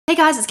Hey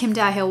guys, it's Kim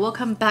Dow here.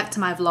 Welcome back to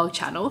my vlog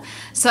channel.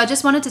 So I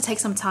just wanted to take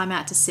some time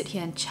out to sit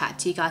here and chat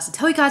to you guys, to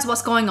tell you guys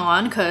what's going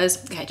on,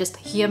 because, okay, just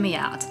hear me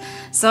out.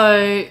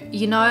 So,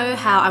 you know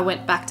how I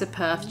went back to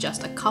Perth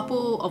just a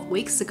couple of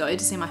weeks ago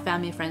to see my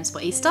family and friends for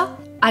Easter?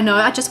 I know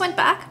I just went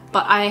back,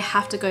 but I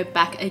have to go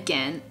back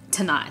again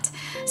tonight.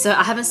 So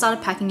I haven't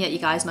started packing yet. You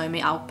guys know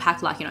me, I'll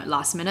pack like,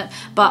 last minute,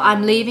 but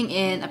I'm leaving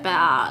in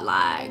about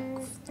like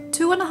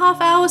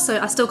 2.5 hours, so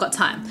I still got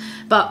time.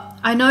 But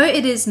I know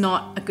it is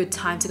not a good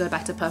time to go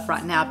back to Perth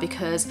right now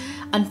because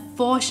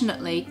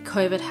unfortunately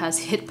COVID has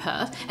hit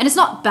Perth, and it's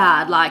not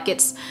bad. Like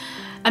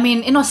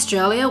in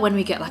Australia, when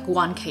we get like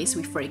one case,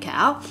 we freak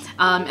out,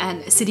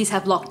 and cities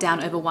have locked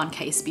down over one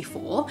case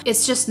before.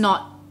 It's just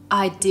not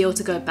ideal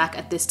to go back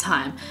at this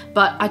time,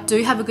 but I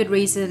do have a good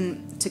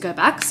reason to go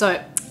back,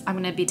 so I'm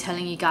going to be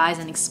telling you guys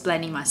and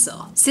explaining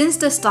myself. Since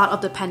the start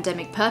of the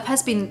pandemic, Perth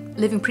has been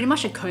living pretty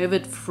much a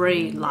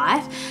COVID-free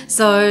life.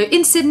 So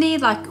in Sydney,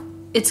 like,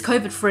 it's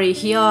COVID-free.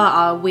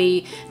 Here,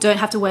 we don't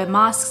have to wear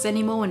masks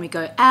anymore when we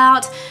go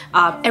out.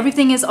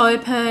 Everything is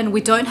open.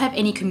 We don't have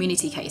any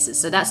community cases,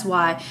 so that's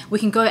why we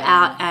can go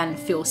out and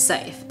feel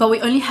safe. But we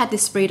only had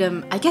this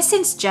freedom, I guess,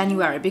 since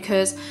January,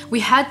 because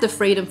we had the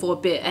freedom for a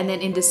bit, and then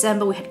in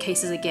December we had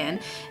cases again,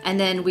 and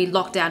then we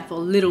locked down for a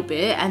little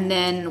bit, and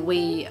then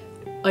we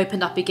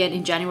opened up again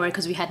in January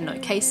because we had no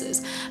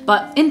cases.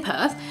 But in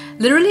Perth,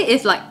 literally,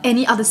 if like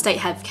any other state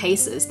have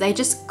cases, they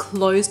just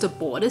closed the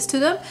borders to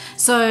them.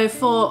 So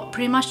for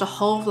pretty much the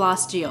whole of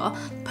last year,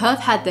 Perth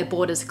had their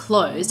borders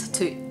closed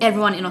to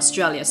everyone in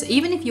Australia. So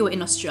even if you were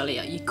in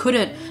Australia, you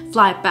couldn't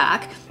fly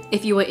back.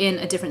 If you were in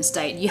a different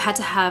state, you had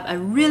to have a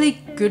really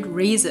good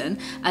reason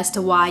as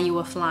to why you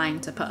were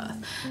flying to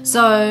Perth.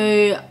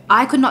 So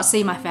I could not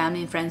see my family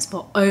and friends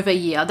for over a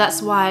year.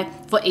 That's why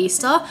for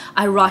Easter,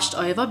 I rushed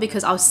over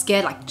because I was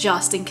scared, like,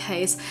 just in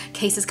case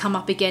cases come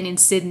up again in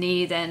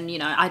Sydney, then,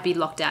 I'd be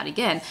locked out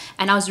again.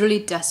 And I was really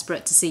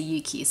desperate to see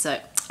Yuki. So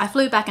I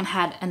flew back and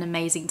had an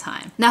amazing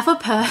time. Now for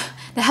Perth,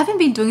 they haven't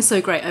been doing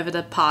so great over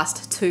the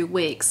past 2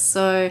 weeks.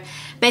 So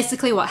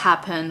basically what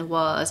happened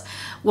was,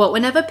 well,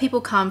 whenever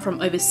people come from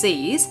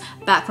overseas,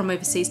 back from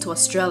overseas to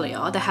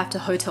Australia, they have to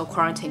hotel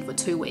quarantine for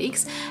 2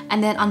 weeks.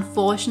 And then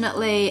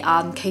unfortunately,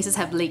 cases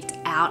have leaked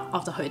out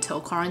of the hotel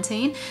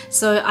quarantine.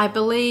 So I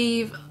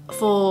believe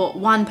for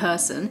one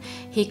person,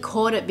 he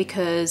caught it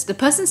because the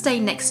person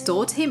staying next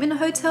door to him in the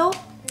hotel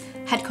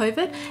had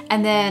COVID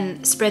and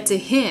then spread to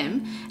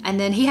him, and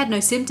then he had no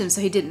symptoms,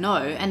 so he didn't know,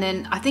 and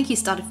then I think he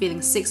started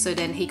feeling sick, so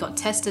then he got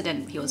tested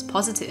and he was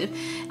positive,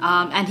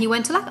 and he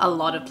went to like a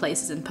lot of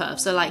places in Perth.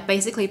 So like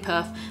basically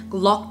Perth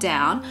locked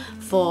down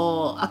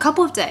for a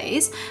couple of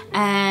days,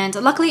 and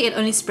luckily it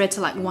only spread to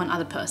like one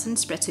other person,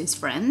 spread to his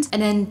friend,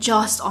 and then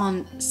just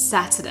on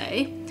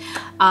Saturday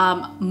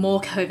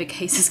more COVID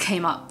cases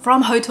came up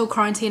from hotel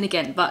quarantine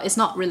again, but it's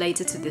not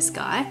related to this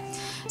guy.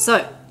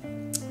 So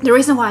the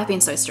reason why I've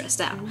been so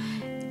stressed out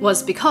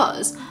was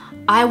because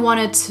I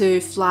wanted to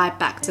fly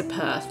back to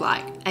Perth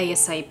like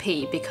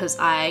ASAP because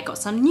I got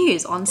some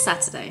news on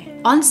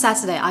Saturday. On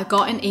Saturday, I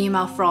got an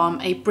email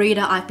from a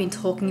breeder I've been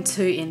talking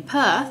to in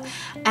Perth,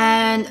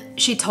 and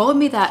she told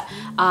me that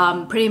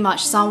pretty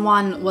much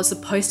someone was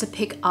supposed to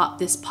pick up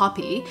this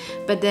puppy,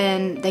 but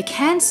then they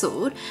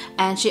cancelled,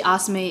 and she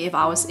asked me if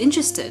I was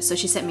interested. So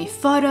she sent me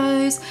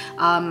photos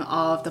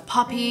of the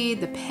puppy,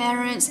 the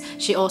parents.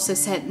 She also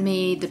sent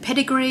me the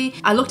pedigree.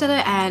 I looked at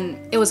it and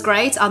it was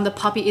great. The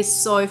puppy is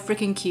so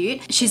freaking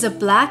cute. She's a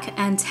black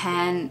and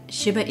tan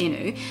Shiba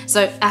Inu.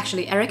 So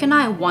actually, Eric and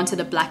I wanted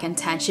a black and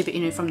tan Shiba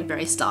Inu from the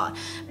very start.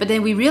 But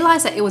then we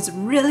realized that it was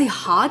really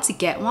hard to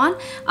get one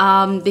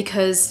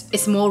because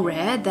it's more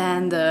rare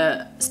than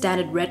the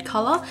standard red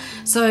color.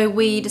 So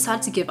we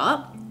decided to give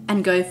up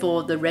and go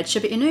for the red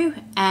Shiba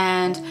Inu.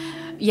 And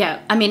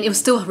yeah, it was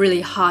still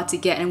really hard to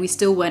get, and we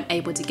still weren't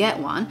able to get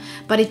one.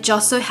 But it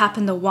just so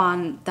happened the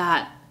one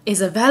that is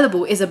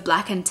available is a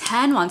black and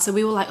tan one. So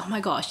we were like, oh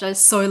my gosh, that is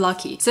so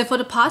lucky. So for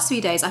the past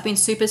few days, I've been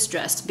super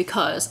stressed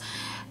because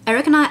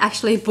Eric and I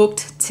actually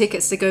booked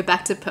tickets to go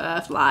back to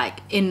Perth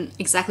like in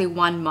exactly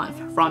 1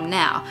 month from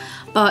now.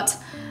 But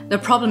the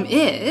problem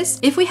is,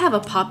 if we have a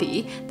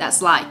puppy that's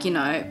like,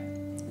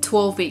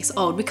 12 weeks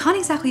old, we can't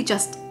exactly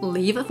just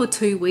leave it for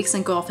 2 weeks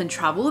and go off and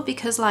travel,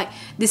 because like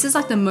this is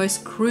like the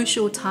most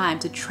crucial time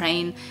to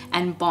train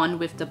and bond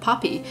with the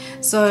puppy.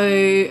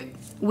 So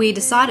we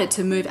decided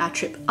to move our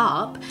trip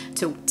up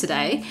to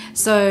today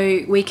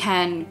so we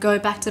can go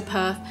back to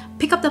Perth,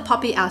 pick up the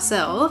puppy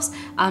ourselves,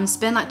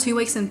 spend like 2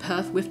 weeks in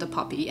Perth with the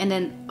puppy, and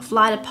then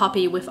fly the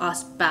puppy with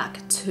us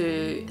back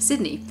to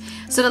Sydney.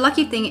 So the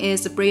lucky thing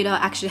is the breeder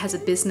actually has a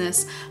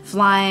business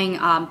flying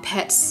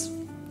pets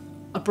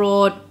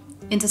abroad,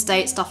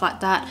 interstate, stuff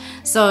like that.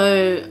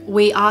 So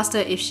we asked her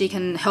if she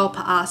can help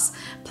us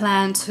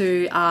plan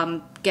to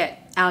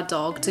get our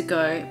dog to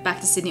go back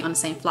to Sydney on the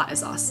same flight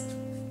as us.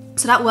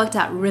 So that worked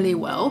out really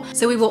well.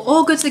 So we were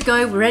all good to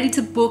go, we're ready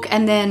to book,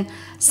 and then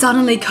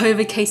suddenly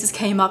COVID cases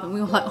came up and we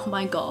were like, oh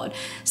my God.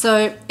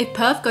 So if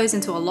Perth goes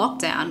into a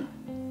lockdown,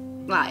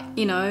 like,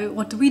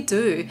 what do we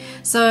do?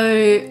 So,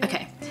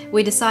 okay,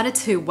 we decided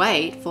to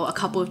wait for a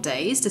couple of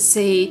days to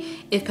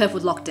see if Perth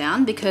would lock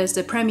down, because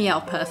the Premier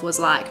of Perth was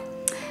like,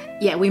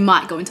 yeah, we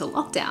might go into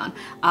lockdown,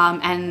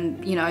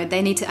 and you know,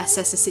 they need to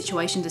assess the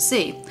situation to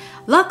see.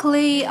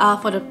 Luckily,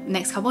 for the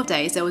next couple of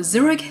days, there was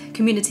 0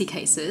 community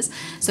cases,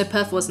 so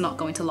Perth was not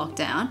going to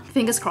lockdown.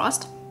 Fingers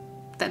crossed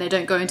that they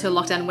don't go into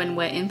lockdown when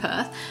we're in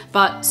Perth,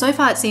 but so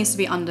far it seems to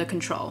be under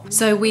control.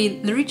 So we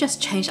literally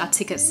just changed our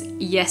tickets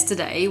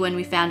yesterday when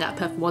we found out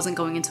Perth wasn't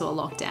going into a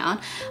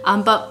lockdown,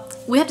 but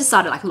we have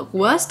decided, like, look,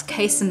 worst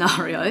case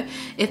scenario,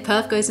 if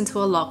Perth goes into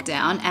a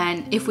lockdown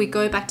and if we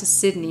go back to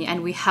Sydney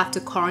and we have to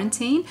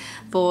quarantine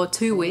for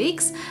 2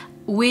 weeks,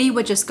 we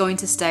were just going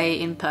to stay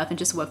in Perth and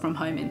just work from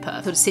home in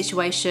Perth. If the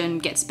situation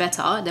gets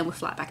better, then we'll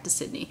fly back to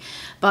Sydney.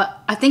 But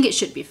I think it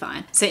should be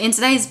fine. So in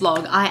today's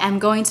vlog, I am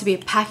going to be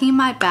packing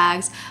my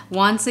bags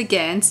once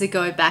again to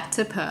go back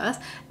to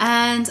Perth.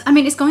 And I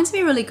mean, it's going to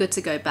be really good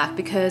to go back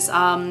because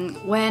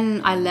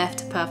when I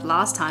left Perth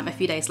last time, a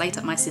few days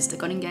later, my sister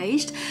got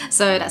engaged.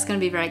 So that's going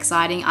to be very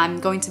exciting. I'm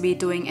going to be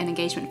doing an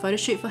engagement photo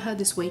shoot for her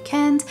this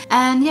weekend.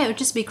 And yeah, it would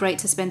just be great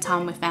to spend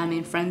time with family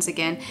and friends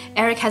again.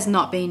 Eric has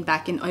not been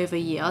back in over a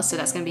year, so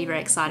that's going to be very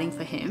exciting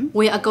for him.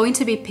 We are going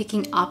to be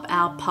picking up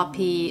our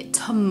puppy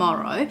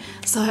tomorrow.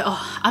 So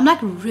I'm like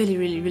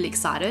really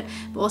excited,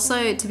 but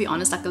also, to be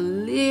honest, like a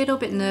little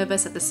bit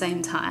nervous at the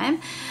same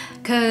time,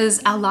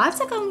 because our lives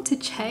are going to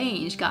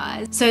change,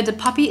 guys. So the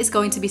puppy is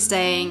going to be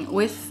staying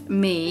with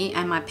me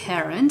and my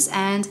parents,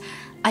 and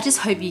I just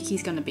hope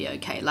Yuki's gonna be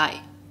okay. Like,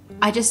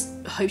 I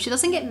just hope she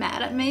doesn't get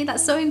mad at me.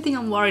 That's the only thing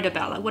I'm worried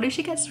about. Like, what if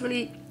she gets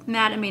really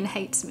mad at me and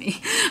hates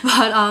me?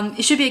 But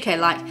it should be okay.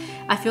 Like,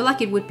 I feel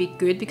like it would be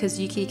good because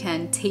Yuki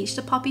can teach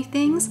the puppy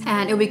things,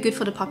 and it'll be good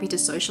for the puppy to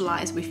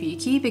socialize with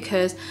Yuki,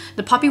 because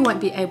the puppy won't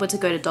be able to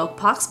go to dog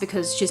parks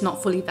because she's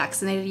not fully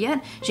vaccinated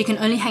yet. She can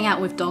only hang out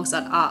with dogs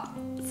that are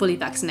fully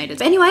vaccinated.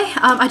 But anyway,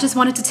 I just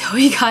wanted to tell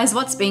you guys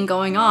what's been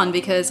going on,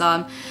 because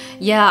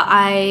yeah,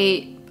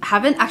 I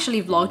haven't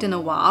actually vlogged in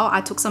a while. I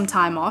took some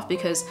time off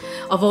because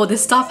of all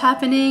this stuff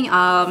happening,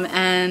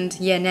 and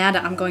yeah, now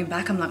that I'm going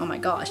back, I'm like, oh my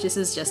gosh, this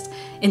is just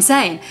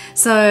insane.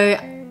 So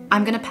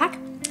I'm gonna pack.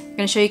 I'm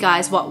gonna show you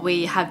guys what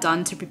we have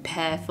done to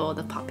prepare for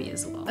the puppy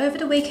as well. Over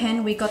the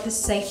weekend, we got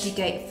this safety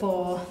gate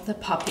for the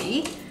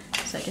puppy.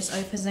 So it just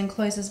opens and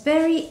closes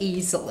very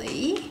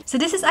easily. So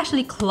this is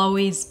actually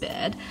Chloe's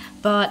bed,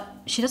 but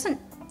she doesn't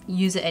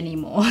use it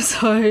anymore.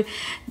 So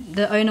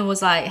the owner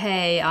was like,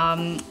 hey,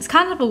 it's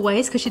kind of a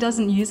waste because she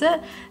doesn't use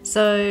it,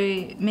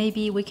 so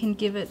maybe we can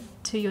give it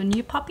to your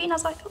new puppy. And I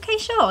was like, okay,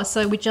 sure.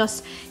 So we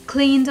just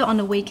cleaned it on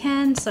the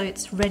weekend, so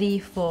it's ready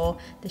for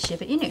the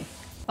Shiba Inu.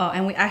 Oh,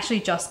 and we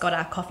actually just got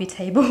our coffee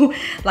table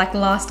like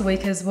last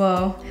week as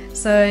well.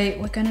 So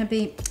we're gonna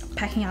be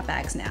packing our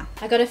bags now.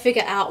 I gotta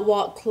figure out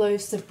what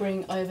clothes to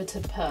bring over to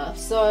Perth.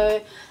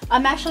 So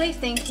I'm actually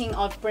thinking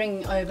of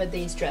bringing over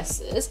these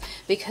dresses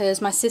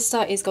because my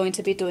sister is going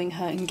to be doing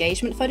her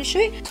engagement photo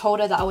shoot. Told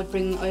her that I would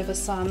bring over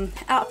some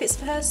outfits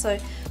for her. So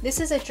this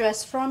is a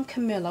dress from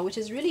Camilla, which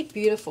is really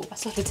beautiful. I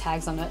saw the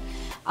tags on it.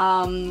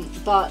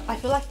 But I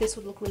feel like this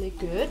would look really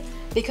good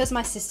because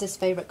my sister's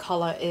favorite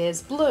color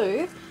is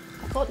blue.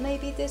 I thought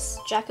maybe this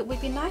jacket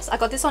would be nice. I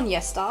got this on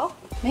YesStyle.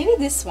 Maybe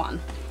this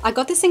one. I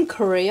got this in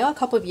Korea a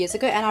couple of years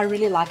ago and I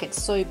really like it.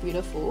 It's so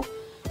beautiful.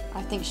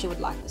 I think she would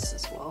like this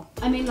as well.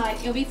 I mean, like,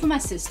 it'll be for my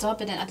sister,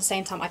 but then at the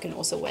same time I can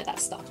also wear that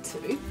stuff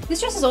too. This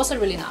dress is also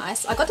really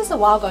nice. I got this a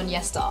while ago on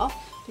YesStyle.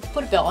 If you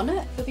put a belt on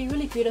it, it'll be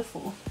really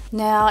beautiful.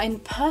 Now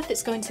in Perth,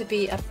 it's going to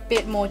be a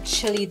bit more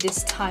chilly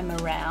this time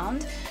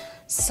around.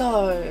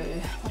 So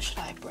what should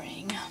I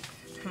bring?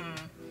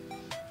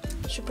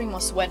 I should bring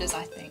more sweaters,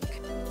 I think.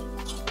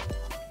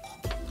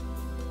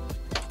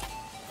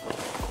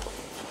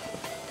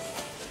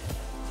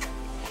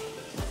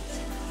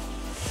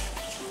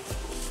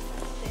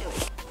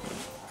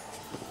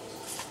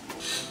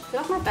 I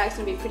feel like my bag's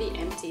gonna be pretty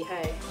empty,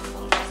 hey?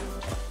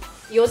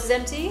 Yours is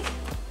empty?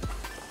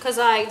 Cause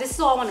like, this is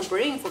all I wanna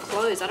bring for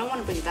clothes. I don't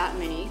wanna bring that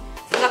many.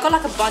 Cause I got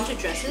like a bunch of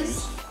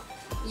dresses.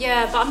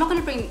 Yeah, but I'm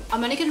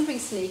only gonna bring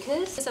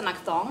sneakers and like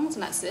thongs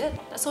and that's it.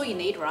 That's all you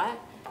need, right?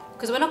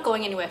 Cause we're not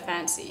going anywhere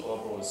fancy. All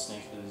I brought was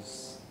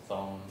sneakers,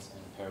 thongs,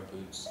 and a pair of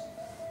boots.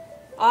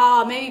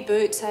 Ah, maybe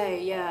boots,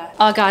 hey, yeah.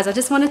 Oh guys, I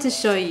just wanted to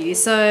show you.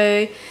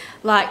 So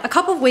like a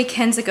couple of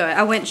weekends ago,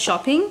 I went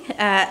shopping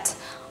at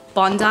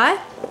Bondi.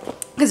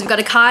 Because we've got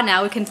a car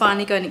now, we can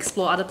finally go and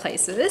explore other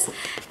places.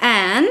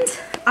 And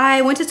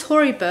I went to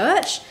Tory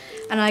Burch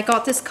and I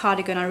got this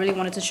cardigan I really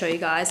wanted to show you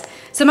guys.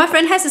 So my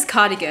friend has this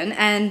cardigan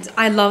and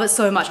I love it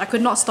so much. I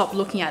could not stop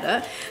looking at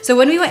it. So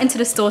when we went into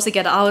the store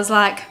together, I was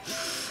like,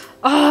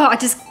 oh, I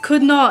just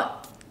could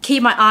not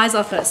keep my eyes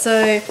off it.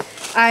 So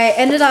I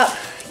ended up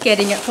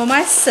getting it for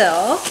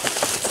myself.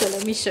 So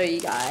let me show you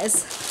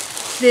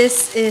guys.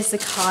 This is the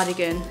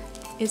cardigan.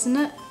 Isn't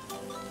it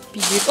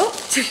beautiful?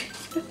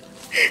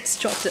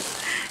 Just dropped it.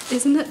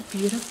 Isn't it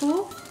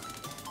beautiful?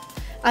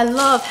 I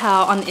love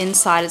how on the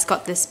inside it's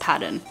got this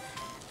pattern.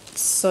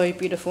 It's so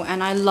beautiful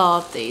and I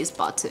love these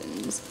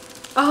buttons.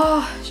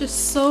 Oh, it's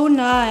just so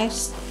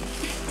nice.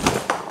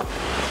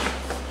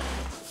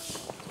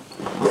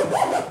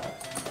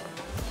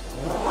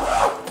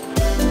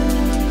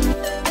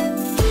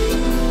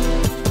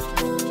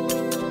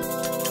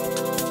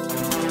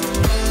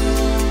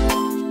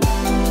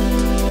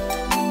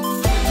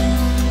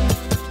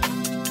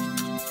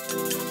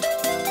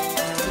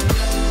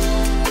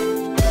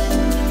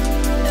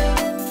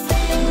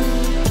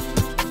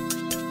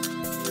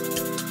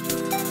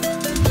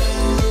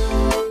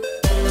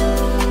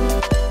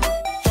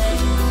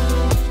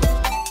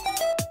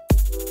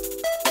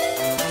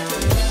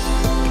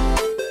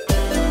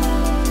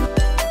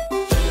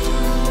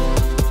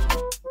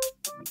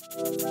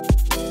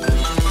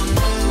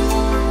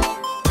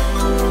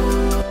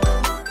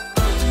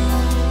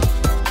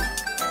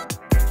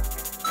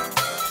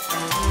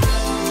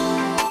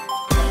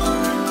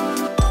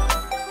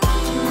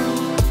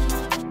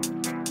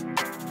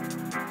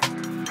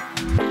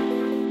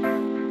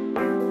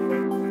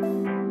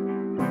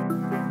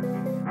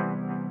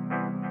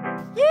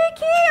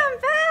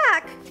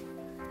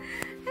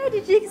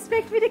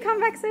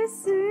 back so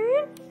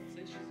soon?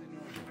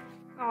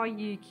 Oh,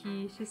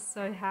 Yuki, she's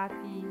so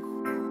happy.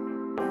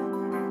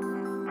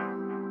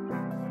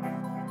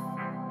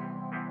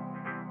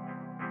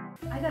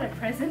 I got a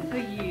present for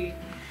you.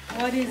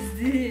 What is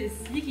this?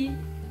 Yuki,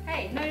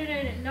 hey,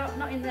 no,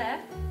 not in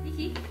there.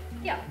 Yuki,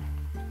 here.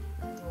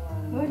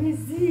 What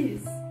is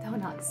this?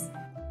 Donuts.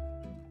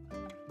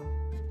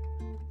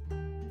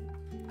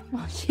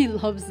 Oh, she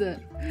loves it.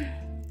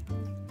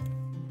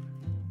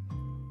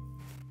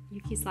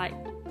 Yuki's like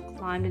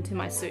climbed into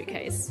my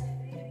suitcase.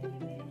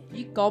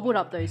 You gobbled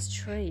up those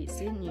treats,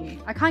 didn't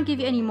you? I can't give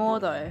you any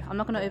more though. I'm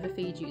not gonna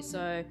overfeed you,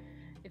 so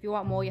if you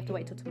want more, you have to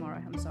wait till tomorrow.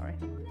 I'm sorry.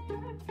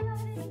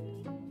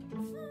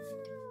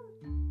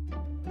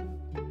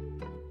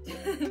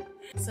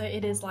 So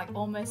it is like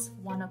almost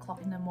 1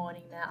 o'clock in the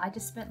morning now. I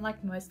just spent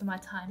like most of my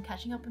time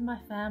catching up with my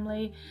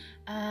family,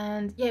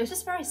 and yeah, it was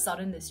just very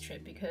sudden, this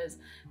trip, because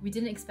we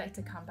didn't expect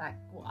to come back.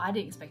 Well, I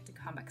didn't expect to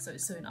come back so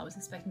soon. I was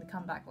expecting to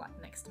come back like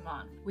next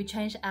month. We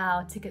changed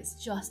our tickets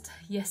just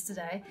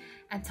yesterday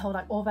and told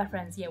like all of our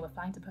friends, yeah, we're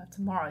flying to Perth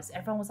tomorrow. So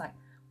everyone was like,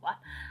 what?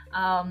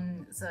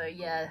 So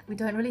yeah, we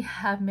don't really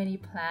have many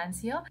plans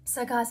here.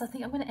 So guys, I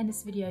think I'm gonna end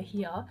this video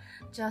here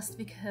just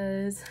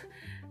because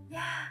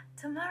yeah,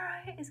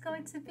 tomorrow is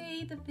going to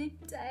be the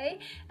big day,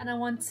 and I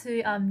want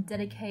to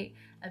dedicate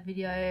a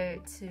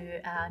video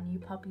to our new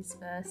puppy's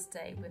first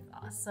day with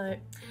us. So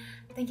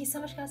thank you so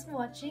much guys for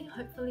watching.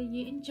 Hopefully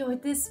you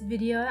enjoyed this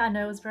video. I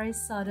know it was very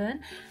sudden.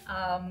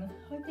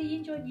 Hopefully you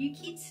enjoyed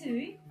Yuki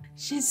too.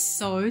 She's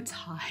so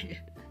tired.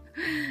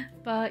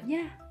 But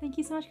yeah, thank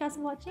you so much guys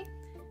for watching,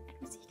 and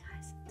we'll see you guys